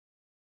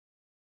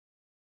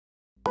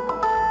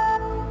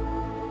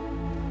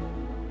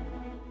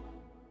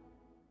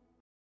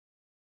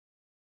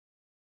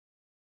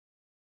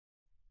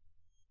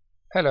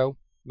Hello,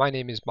 my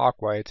name is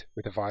Mark Wyatt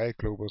with Avaya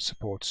Global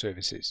Support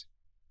Services.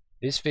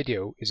 This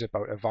video is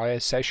about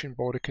Avaya Session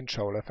Border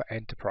Controller for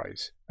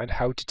Enterprise and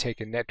how to take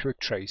a network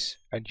trace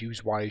and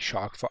use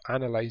Wireshark for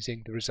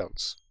analyzing the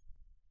results.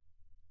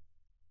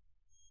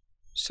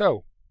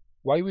 So,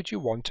 why would you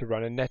want to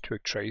run a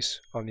network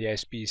trace on the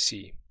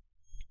SBCE?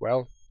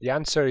 Well, the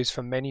answer is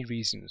for many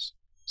reasons,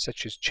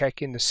 such as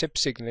checking the SIP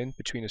signaling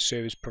between a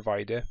service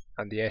provider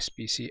and the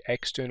SBCE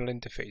external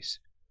interface,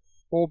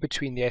 or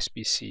between the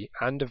SBCE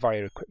and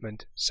Avaya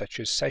equipment such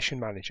as Session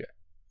Manager.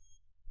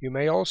 You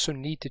may also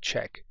need to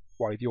check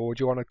why the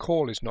audio on a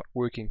call is not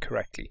working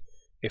correctly,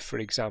 if for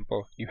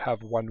example you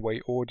have one-way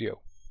audio.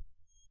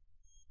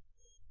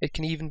 It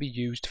can even be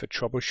used for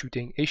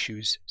troubleshooting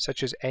issues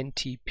such as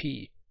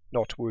RTP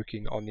not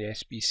working on the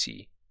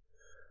SBCE.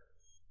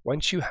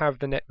 Once you have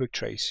the network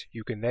trace,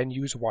 you can then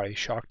use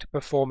Wireshark to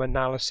perform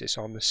analysis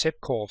on the SIP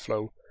call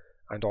flow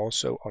and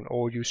also on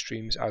audio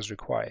streams as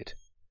required.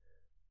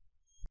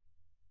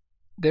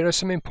 There are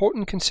some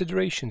important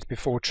considerations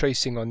before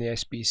tracing on the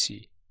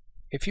SBCE.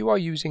 If you are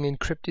using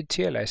encrypted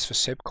TLS for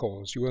SIP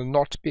calls, you will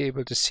not be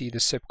able to see the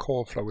SIP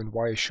call flow in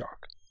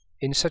Wireshark.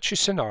 In such a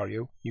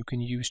scenario, you can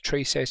use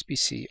Trace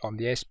SBCE on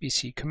the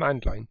SBCE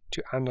command line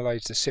to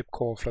analyze the SIP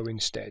call flow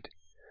instead.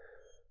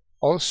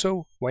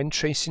 Also, when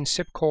tracing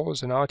SIP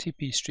calls and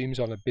RTP streams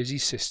on a busy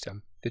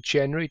system, the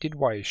generated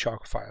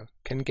Wireshark file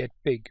can get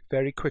big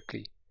very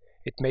quickly.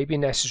 It may be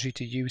necessary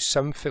to use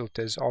some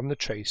filters on the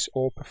trace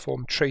or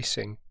perform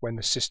tracing when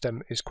the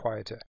system is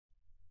quieter.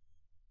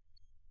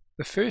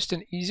 The first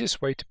and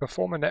easiest way to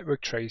perform a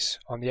network trace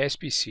on the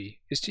SBCE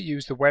is to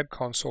use the Web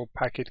Console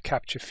Packet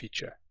Capture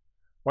feature.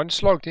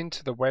 Once logged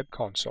into the Web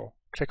Console,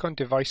 click on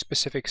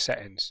Device-Specific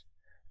Settings,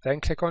 then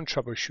click on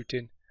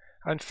Troubleshooting,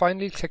 and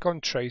finally click on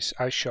Trace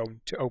as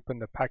shown to open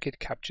the Packet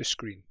Capture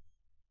screen.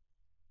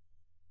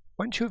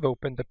 Once you have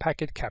opened the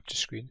Packet Capture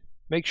screen,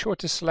 make sure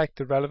to select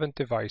the relevant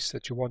device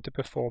that you want to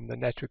perform the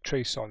network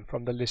trace on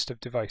from the list of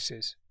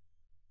devices.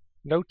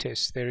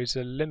 Notice there is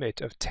a limit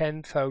of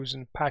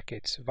 10,000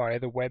 packets via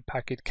the Web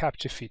Packet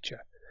Capture feature,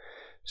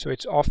 so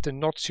it's often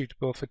not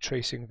suitable for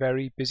tracing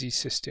very busy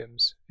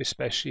systems,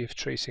 especially if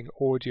tracing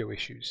audio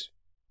issues.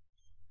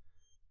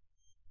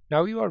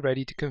 Now you are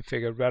ready to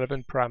configure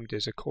relevant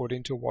parameters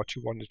according to what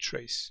you want to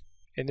trace.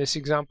 In this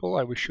example,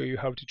 I will show you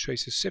how to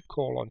trace a SIP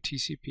call on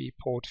TCP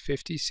port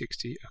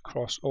 5060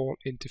 across all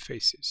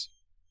interfaces.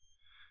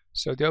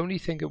 So the only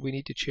thing that we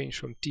need to change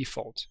from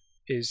default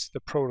is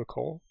the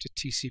protocol to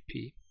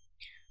TCP,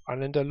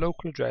 and under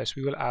local address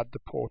we will add the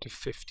port of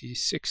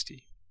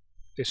 5060.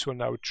 This will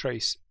now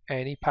trace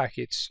any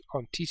packets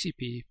on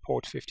TCP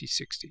port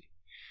 5060.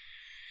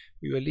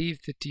 We will leave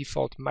the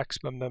default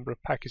maximum number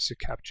of packets to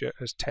capture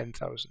as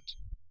 10,000.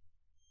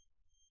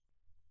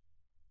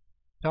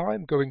 Now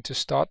I'm going to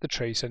start the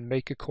trace and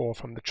make a call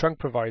from the trunk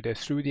provider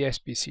through the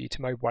SBCE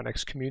to my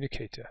 1X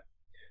communicator.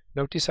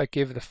 Notice I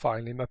give the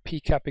file name a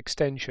PCAP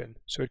extension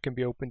so it can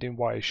be opened in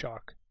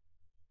Wireshark.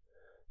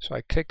 So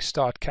I click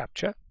Start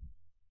Capture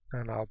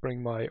and I'll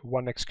bring my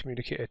 1X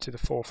communicator to the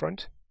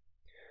forefront.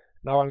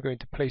 Now I'm going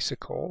to place a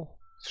call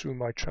through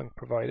my trunk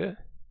provider.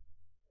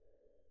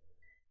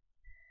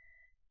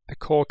 The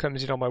call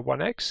comes in on my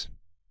 1X.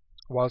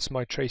 Whilst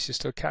my trace is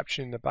still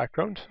capturing in the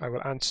background, I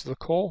will answer the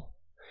call.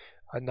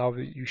 And now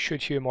you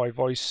should hear my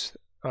voice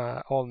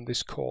on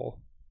this call.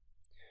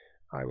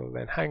 I will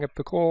then hang up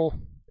the call,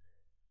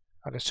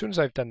 and as soon as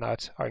I've done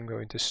that, I'm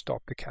going to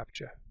stop the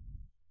capture.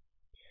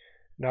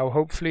 Now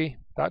hopefully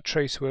that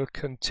trace will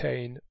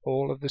contain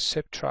all of the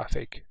SIP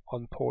traffic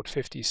on port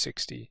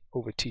 5060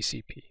 over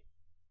TCP.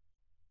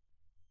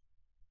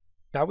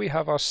 Now we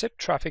have our SIP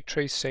traffic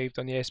trace saved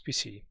on the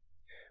SBCE.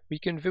 We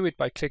can view it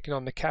by clicking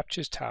on the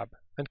Captures tab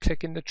and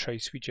clicking the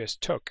trace we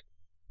just took.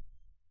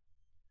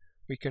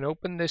 We can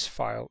open this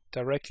file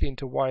directly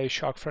into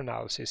Wireshark for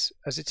analysis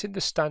as it's in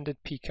the standard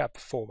PCAP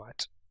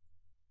format.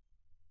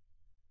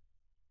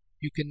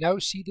 You can now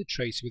see the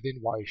trace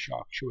within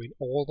Wireshark showing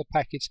all the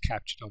packets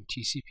captured on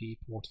TCP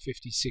port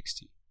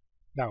 5060.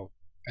 Now,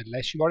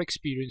 unless you are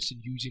experienced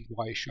in using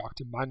Wireshark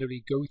to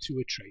manually go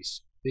through a trace,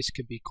 this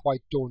can be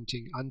quite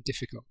daunting and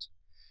difficult.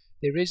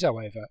 There is,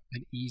 however,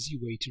 an easy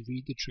way to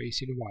read the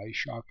trace in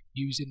Wireshark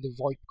using the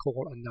VoIP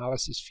Call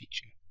Analysis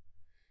feature.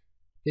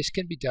 This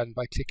can be done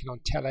by clicking on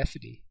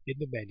Telephony in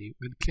the menu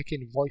and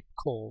clicking VoIP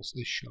Calls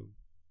as shown.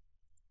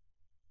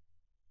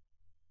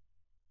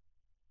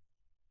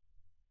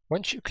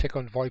 Once you click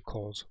on VoIP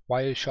Calls,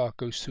 Wireshark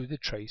goes through the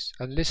trace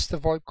and lists the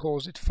VoIP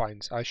calls it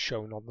finds as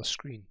shown on the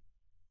screen.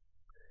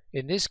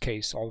 In this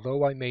case,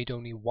 although I made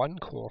only one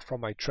call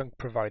from my trunk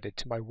provider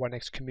to my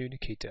 1X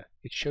communicator,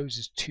 it shows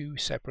as two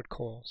separate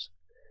calls.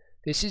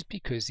 This is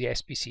because the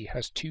SBCE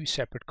has two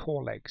separate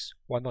call legs,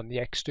 one on the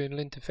external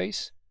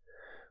interface,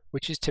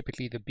 which is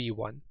typically the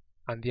B1,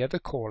 and the other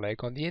call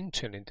leg on the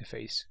internal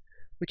interface,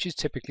 which is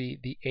typically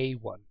the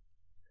A1.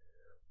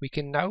 We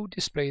can now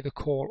display the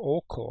call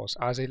or calls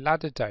as a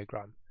ladder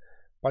diagram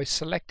by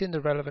selecting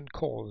the relevant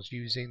calls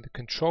using the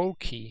Control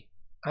key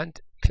and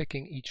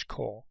clicking each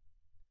call.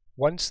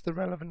 Once the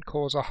relevant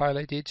calls are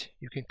highlighted,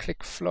 you can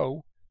click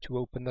Flow to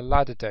open the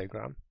ladder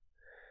diagram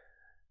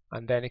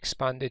and then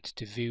expand it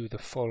to view the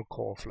full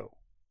call flow.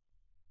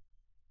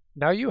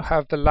 Now you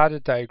have the ladder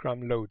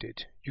diagram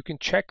loaded, you can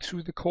check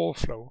through the call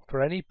flow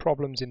for any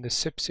problems in the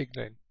SIP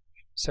signaling,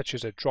 such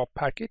as a drop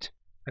packet,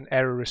 an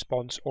error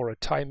response or a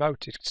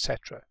timeout,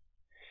 etc.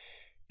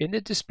 In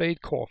the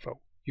displayed call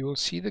flow, you will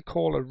see the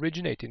call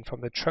originating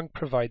from the trunk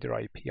provider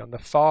IP on the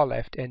far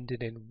left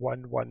ending in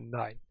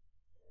 119,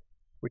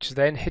 which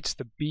then hits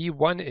the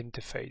B1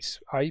 interface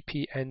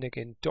IP ending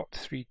in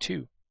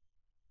 .32.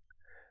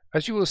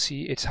 As you will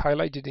see, it's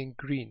highlighted in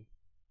green,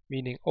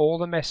 meaning all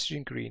the messages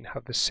in green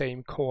have the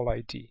same call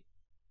ID.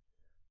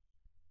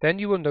 Then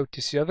you will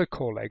notice the other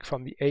call leg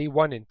from the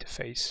A1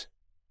 interface,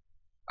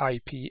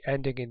 IP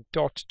ending in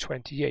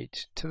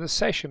 .28, to the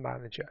session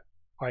manager,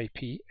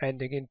 IP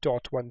ending in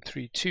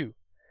 .132,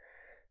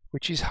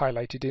 which is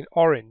highlighted in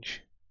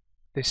orange.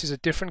 This is a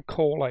different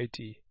call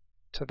ID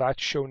to that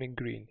shown in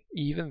green,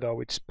 even though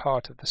it's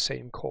part of the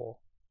same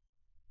call.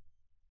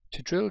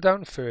 To drill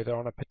down further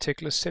on a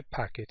particular SIP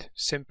packet,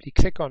 simply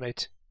click on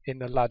it in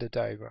the ladder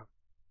diagram.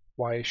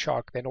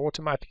 Wireshark then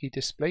automatically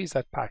displays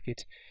that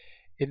packet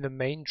in the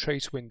main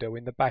trace window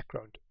in the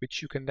background,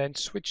 which you can then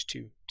switch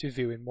to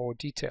view in more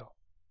detail.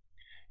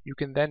 You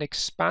can then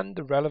expand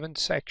the relevant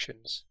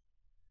sections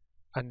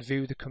and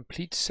view the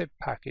complete SIP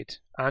packet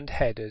and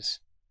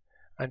headers,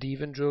 and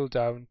even drill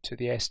down to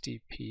the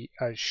SDP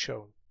as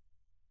shown.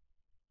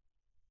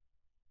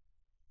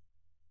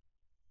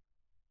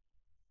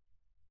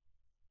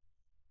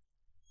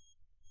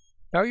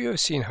 Now you have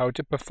seen how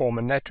to perform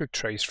a network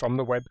trace from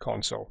the web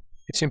console.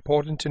 It's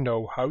important to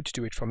know how to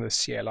do it from the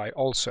CLI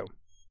also,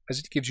 as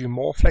it gives you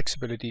more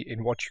flexibility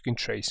in what you can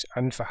trace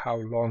and for how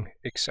long,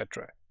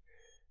 etc.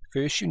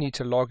 First, you need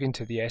to log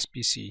into the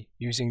SBC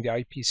using the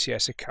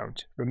IPCS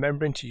account,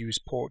 remembering to use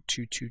port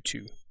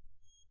 222.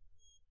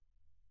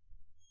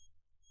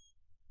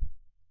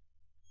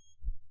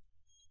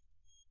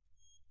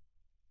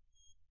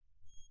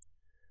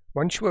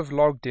 Once you have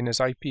logged in as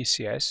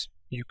IPCS,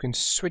 you can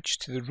switch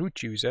to the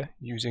root user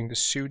using the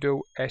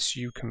sudo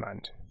su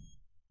command.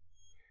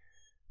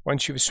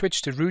 Once you have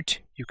switched to root,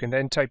 you can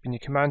then type in your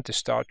command to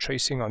start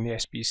tracing on the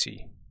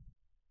SBC.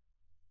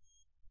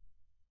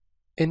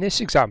 In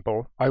this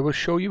example, I will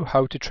show you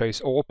how to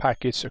trace all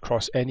packets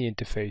across any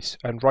interface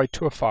and write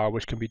to a file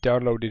which can be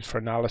downloaded for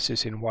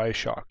analysis in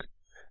Wireshark.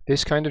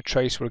 This kind of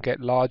trace will get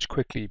large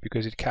quickly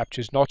because it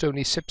captures not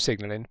only SIP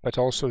signaling but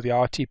also the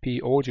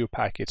RTP audio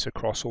packets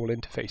across all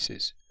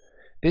interfaces.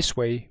 This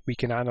way, we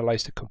can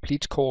analyze the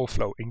complete call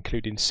flow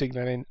including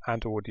signaling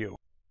and audio.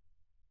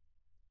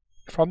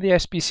 From the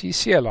SBC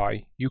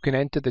CLI, you can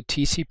enter the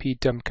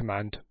tcpdump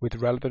command with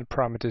relevant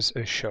parameters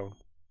as shown.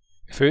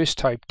 First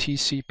type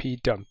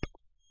tcpdump,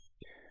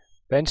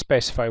 then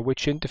specify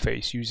which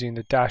interface using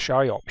the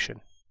 -I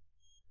option.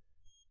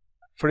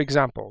 For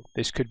example,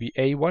 this could be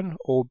A1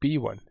 or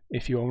B1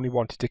 if you only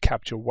wanted to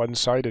capture one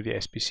side of the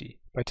SBC,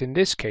 but in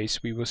this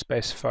case we will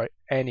specify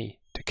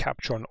any to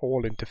capture on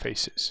all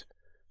interfaces.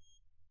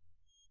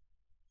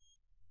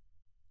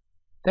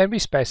 Then we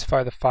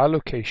specify the file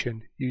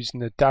location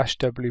using the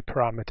 -W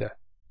parameter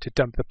to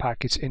dump the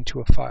packets into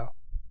a file.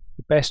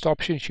 The best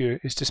option here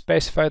is to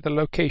specify the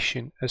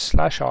location as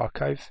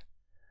 /archive,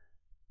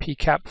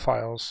 pcap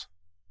files,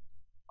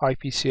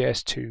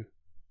 IPCS2,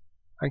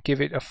 and give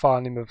it a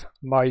file name of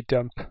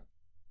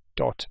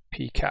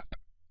mydump.pcap.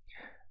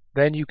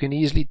 Then you can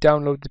easily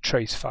download the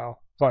trace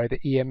file via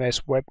the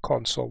EMS web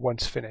console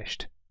once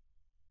finished.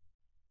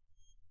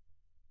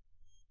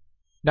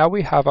 Now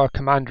we have our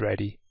command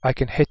ready, I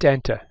can hit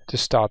enter to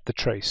start the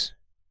trace.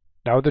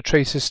 Now the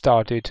trace is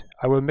started,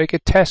 I will make a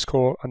test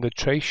call and the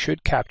trace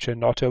should capture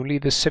not only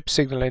the SIP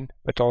signaling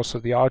but also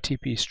the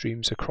RTP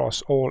streams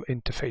across all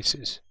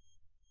interfaces.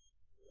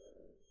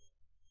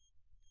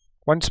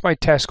 Once my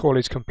test call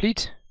is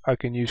complete, I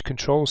can use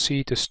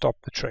Ctrl+C to stop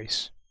the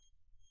trace.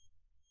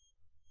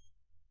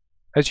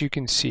 As you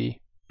can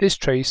see, this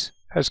trace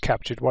has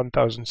captured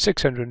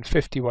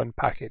 1651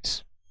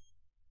 packets.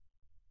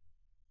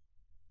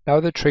 Now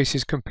the trace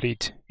is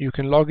complete, you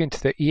can log into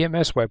the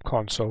EMS web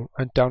console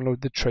and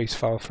download the trace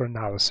file for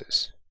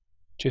analysis.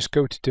 Just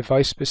go to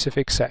Device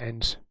Specific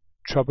Settings,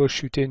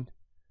 Troubleshooting,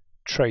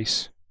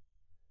 Trace.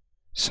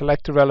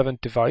 Select the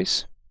relevant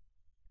device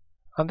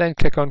and then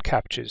click on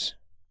Captures.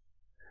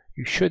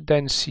 You should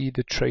then see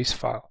the trace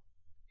file.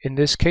 In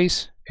this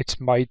case, it's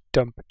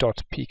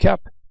mydump.pcap,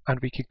 and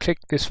we can click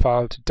this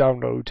file to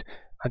download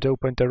and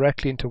open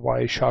directly into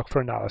Wireshark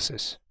for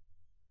analysis.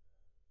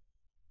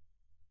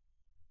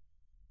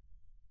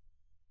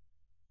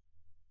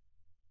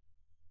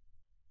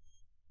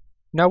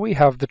 Now we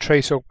have the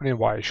trace open in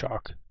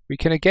Wireshark. We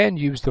can again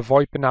use the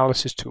VoIP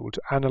analysis tool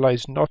to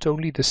analyze not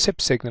only the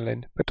SIP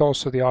signaling but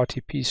also the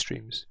RTP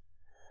streams.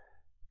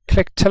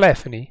 Click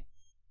Telephony,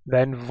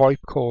 then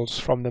VoIP calls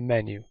from the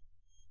menu.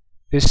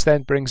 This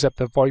then brings up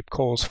the VoIP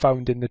calls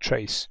found in the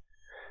trace.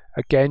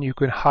 Again, you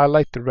can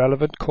highlight the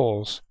relevant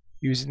calls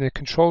using the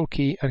Control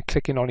key and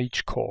clicking on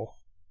each call.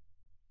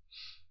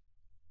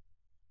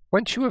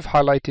 Once you have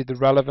highlighted the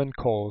relevant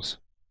calls,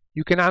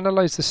 you can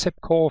analyze the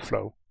SIP call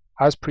flow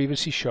as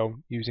previously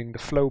shown using the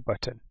flow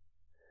button.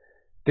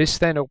 This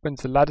then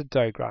opens the ladder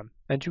diagram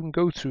and you can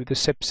go through the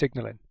SIP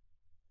signaling.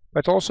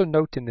 But also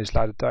note in this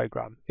ladder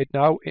diagram, it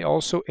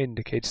also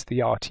indicates the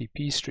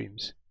RTP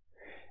streams.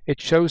 It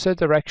shows the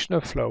direction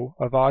of flow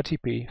of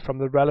RTP from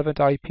the relevant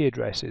IP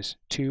addresses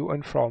to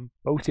and from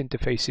both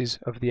interfaces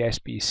of the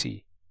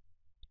SBC.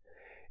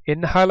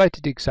 In the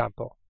highlighted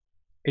example,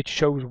 it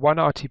shows one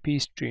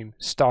RTP stream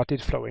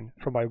started flowing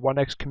from my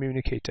 1x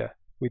communicator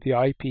with the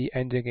IP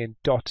ending in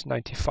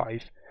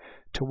 .95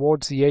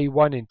 towards the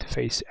A1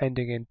 interface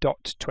ending in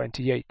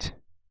 .28.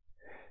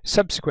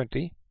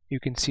 Subsequently, you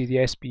can see the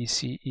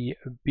SBCE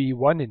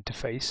B1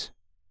 interface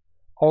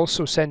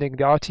also sending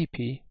the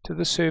RTP to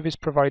the service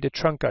provider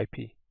trunk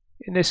IP,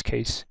 in this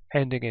case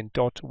ending in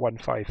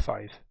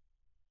 .155.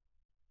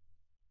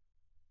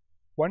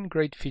 One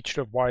great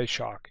feature of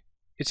Wireshark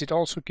is it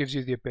also gives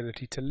you the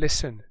ability to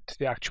listen to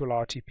the actual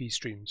RTP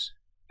streams.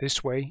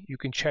 This way you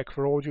can check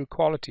for audio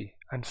quality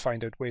and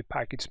find out where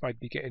packets might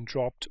be getting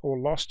dropped or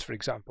lost, for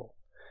example.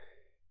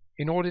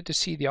 In order to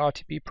see the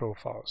RTP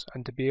profiles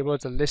and to be able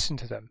to listen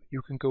to them,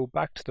 you can go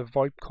back to the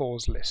VoIP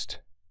calls list.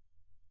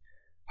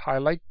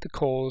 Highlight the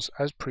calls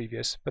as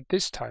previous, but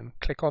this time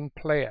click on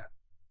Player,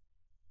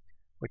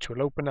 which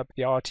will open up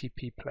the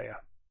RTP player.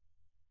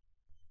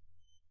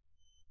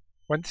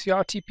 Once the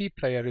RTP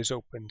player is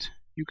opened,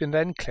 you can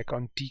then click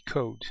on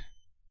Decode,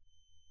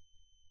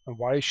 and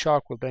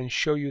Wireshark will then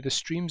show you the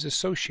streams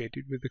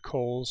associated with the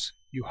calls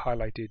you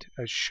highlighted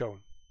as shown.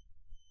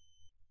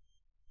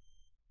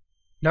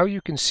 Now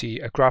you can see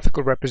a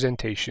graphical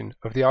representation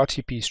of the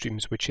RTP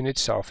streams, which in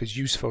itself is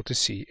useful to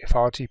see if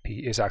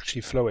RTP is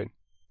actually flowing.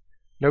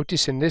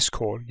 Notice in this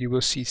call you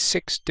will see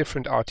 6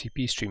 different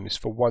RTP streams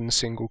for one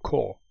single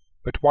call.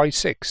 But why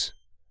 6?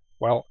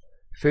 Well,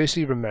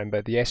 firstly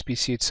remember the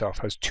SBC itself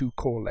has 2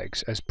 call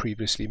legs as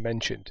previously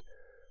mentioned,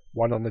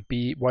 one on the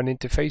B1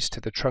 interface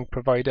to the trunk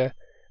provider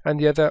and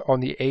the other on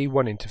the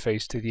A1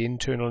 interface to the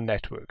internal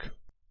network.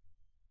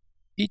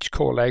 Each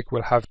call leg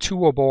will have 2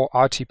 or more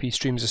RTP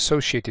streams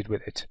associated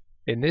with it.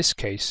 In this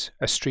case,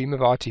 a stream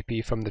of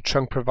RTP from the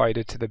trunk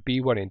provider to the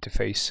B1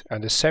 interface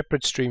and a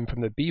separate stream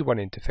from the B1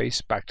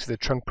 interface back to the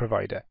trunk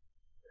provider.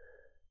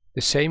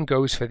 The same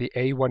goes for the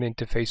A1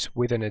 interface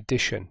with an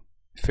addition.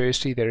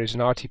 Firstly, there is an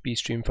RTP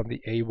stream from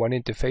the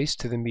A1 interface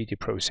to the media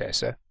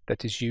processor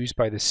that is used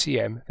by the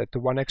CM that the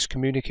 1x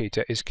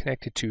communicator is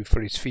connected to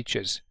for its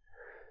features.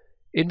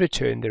 In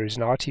return, there is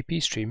an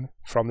RTP stream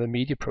from the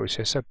media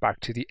processor back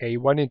to the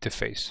A1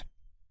 interface.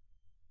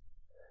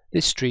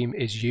 This stream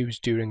is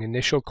used during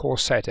initial call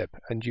setup,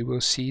 and you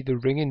will see the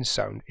ringing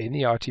sound in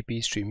the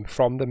RTP stream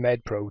from the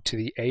MedPro to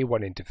the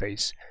A1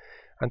 interface,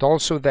 and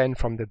also then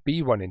from the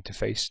B1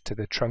 interface to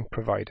the trunk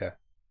provider.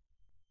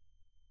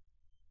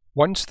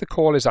 Once the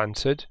call is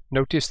answered,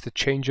 notice the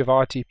change of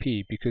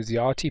RTP because the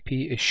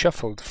RTP is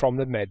shuffled from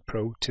the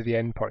MedPro to the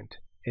endpoint.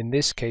 In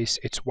this case,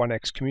 it's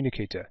 1x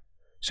communicator,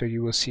 so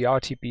you will see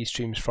RTP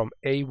streams from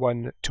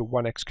A1 to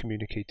 1x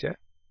communicator,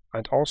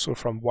 and also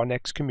from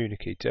 1x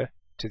communicator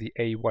to the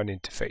A1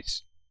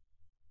 interface.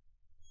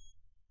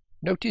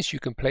 Notice you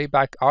can play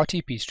back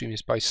RTP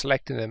streams by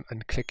selecting them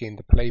and clicking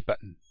the play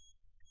button.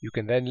 You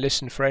can then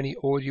listen for any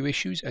audio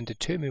issues and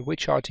determine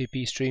which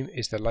RTP stream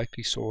is the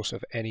likely source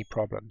of any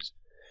problems.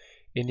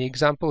 In the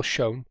example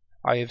shown,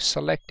 I have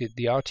selected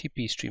the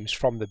RTP streams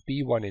from the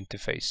B1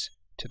 interface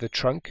to the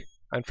trunk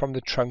and from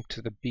the trunk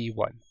to the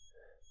B1.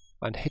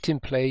 And hitting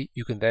play,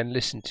 you can then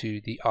listen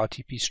to the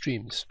RTP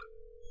streams.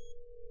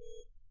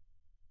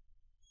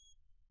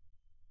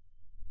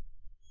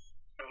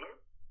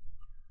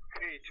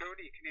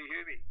 Tony, can you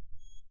hear me?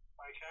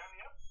 I can,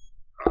 yeah.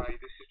 Hi,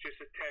 this is just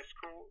a test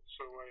call,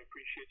 so I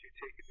appreciate you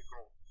taking the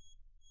call.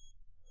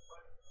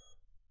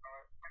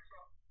 Thanks a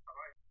lot.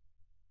 Bye-bye.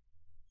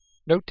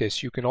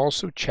 Notice you can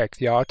also check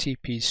the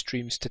RTP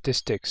stream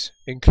statistics,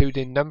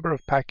 including number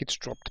of packets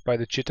dropped by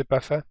the jitter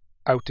buffer,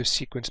 out of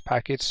sequence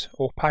packets,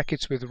 or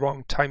packets with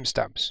wrong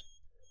timestamps,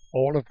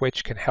 all of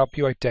which can help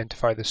you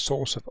identify the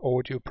source of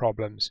audio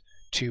problems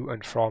to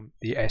and from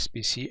the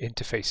SBC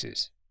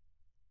interfaces.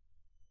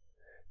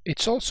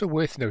 It's also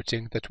worth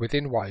noting that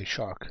within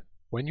Wireshark,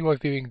 when you are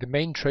viewing the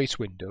main trace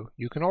window,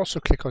 you can also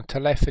click on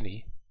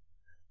Telephony,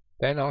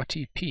 then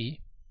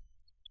RTP,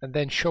 and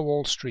then Show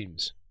All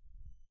Streams.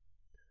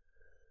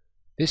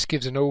 This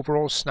gives an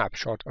overall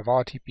snapshot of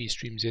RTP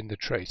streams in the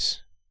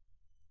trace,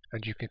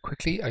 and you can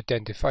quickly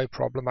identify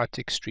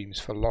problematic streams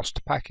for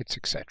lost packets,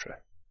 etc.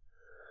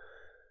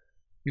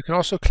 You can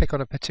also click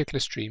on a particular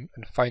stream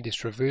and find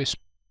its reverse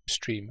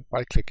stream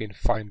by clicking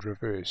Find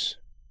Reverse.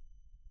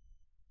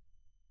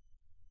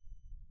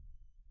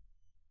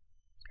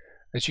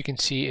 As you can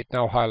see, it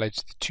now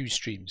highlights the 2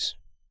 streams.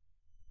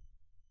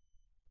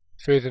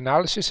 Further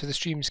analysis of the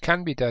streams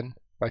can be done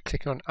by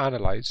clicking on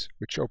Analyze,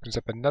 which opens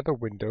up another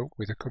window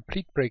with a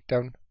complete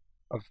breakdown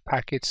of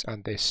packets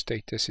and their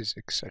statuses,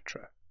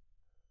 etc.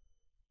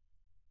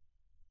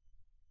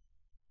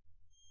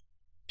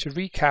 To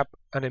recap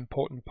an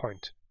important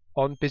point,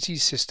 on busy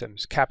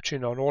systems,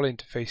 capturing on all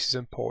interfaces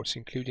and ports,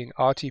 including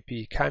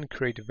RTP, can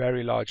create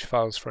very large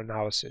files for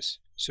analysis.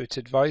 so it's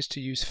advised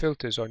to use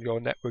filters on your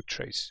network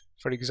trace.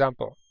 For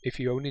example, if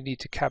you only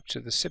need to capture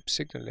the SIP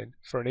signaling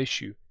for an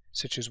issue,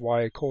 such as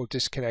why a call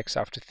disconnects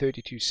after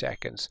 32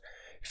 seconds,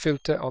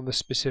 filter on the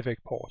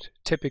specific port,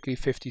 typically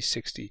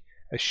 5060,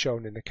 as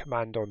shown in the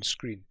command on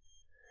screen.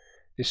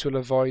 This will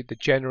avoid the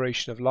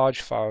generation of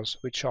large files,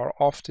 which are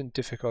often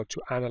difficult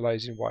to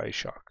analyze in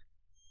Wireshark.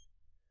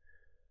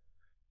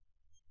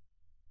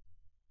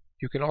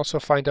 You can also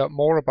find out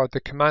more about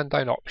the command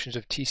line options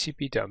of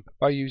tcpdump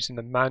by using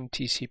the man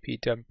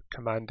tcpdump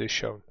command as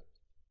shown.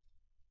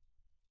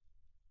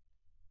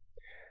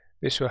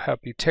 This will help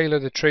you tailor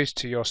the trace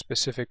to your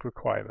specific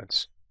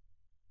requirements.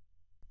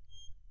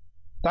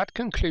 That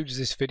concludes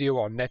this video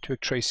on network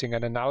tracing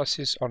and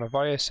analysis on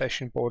Avaya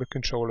Session Border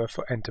Controller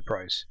for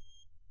Enterprise.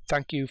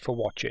 Thank you for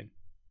watching.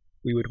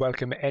 We would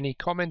welcome any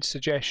comments,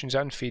 suggestions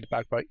and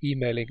feedback by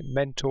emailing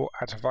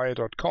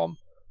mentor@avaya.com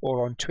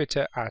or on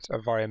Twitter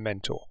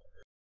 @AvayaMentor.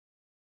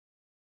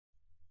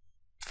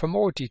 For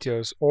more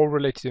details or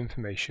related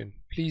information,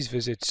 please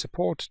visit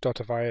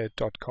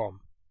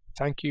support.avaya.com.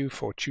 Thank you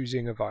for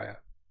choosing Avaya.